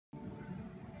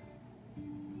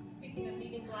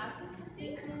glasses to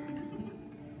see?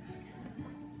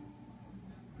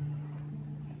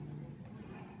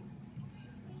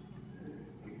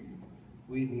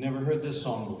 We'd never heard this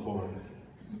song before.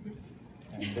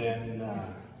 And then I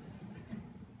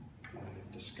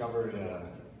discovered an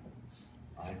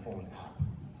iPhone app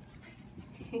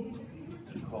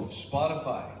called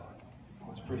Spotify.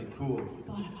 It's pretty cool.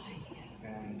 Spotify, yeah.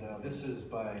 And this is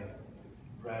by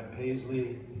Brad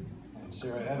Paisley and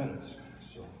Sarah Evans.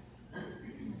 So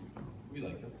we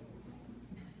like it.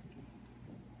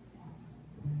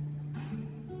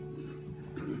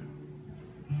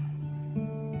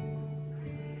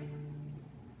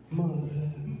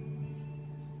 Mother,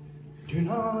 do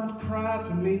not cry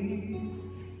for me.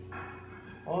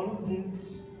 All of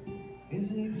this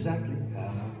is exactly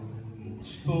how it's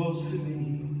supposed to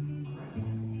be.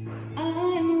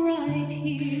 I'm right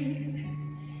here.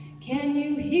 Can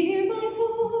you hear my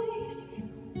voice?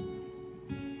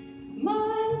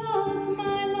 My love,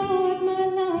 my Lord, my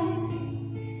life,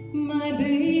 my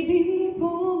baby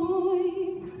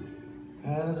boy.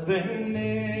 As they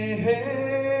nail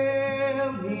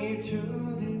me to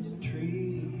this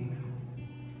tree,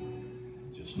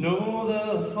 just know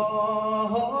the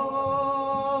Father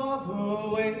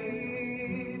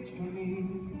waits for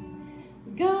me.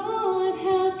 God,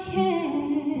 how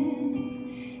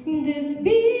can this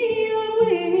be your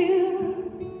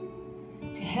will?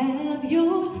 To have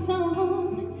your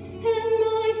son and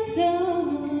my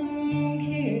son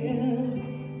killed.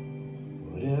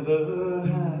 Whatever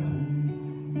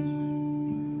happens,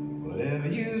 whatever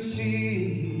you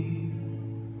see,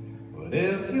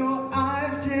 whatever your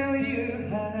eyes tell you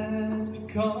has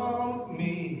become of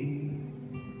me,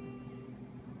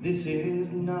 this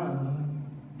is not,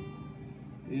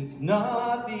 it's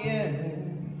not the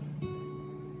end.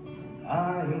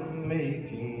 I am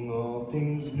making all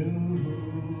things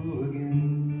new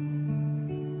again.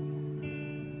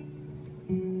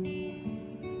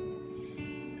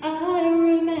 I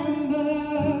remember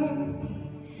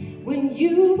when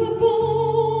you were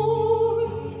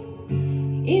born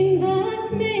in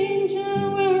that manger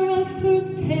where I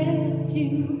first held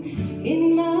you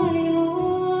in my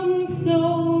arms.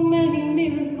 So many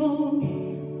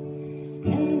miracles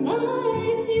and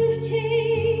lives you've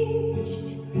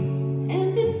changed,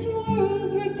 and this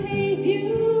world repays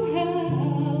you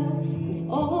how with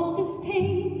all this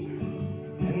pain.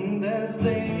 And as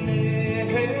they nail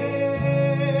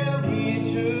me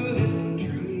to this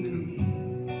tree,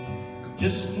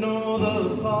 just know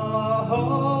the Father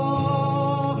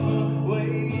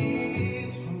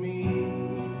waits for me.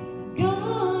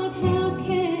 God, how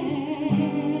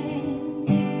can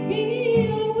this be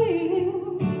your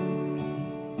will?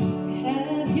 To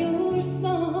have your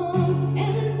son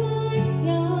and my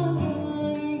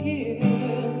son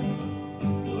killed.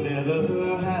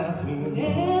 Whatever happens,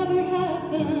 Whatever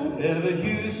happens, whatever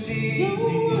you see, don't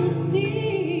wanna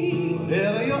see.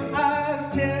 whatever your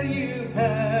eyes tell you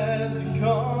has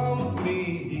become of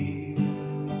me,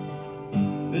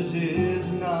 this is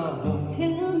not,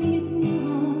 Tell me it's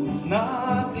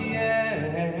not the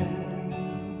end.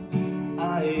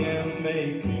 I am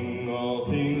making all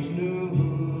things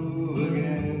new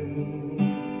again.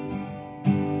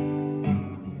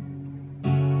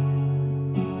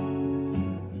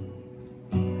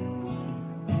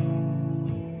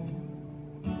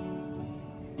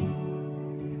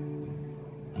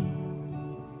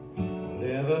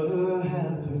 Whatever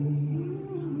happens,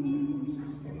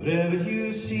 whatever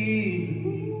you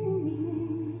see,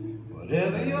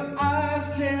 whatever your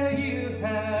eyes tell you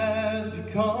has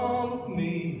become of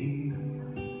me,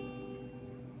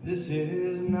 this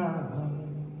is not,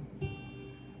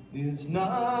 it's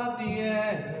not the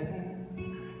end.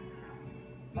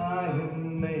 I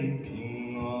am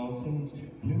making all things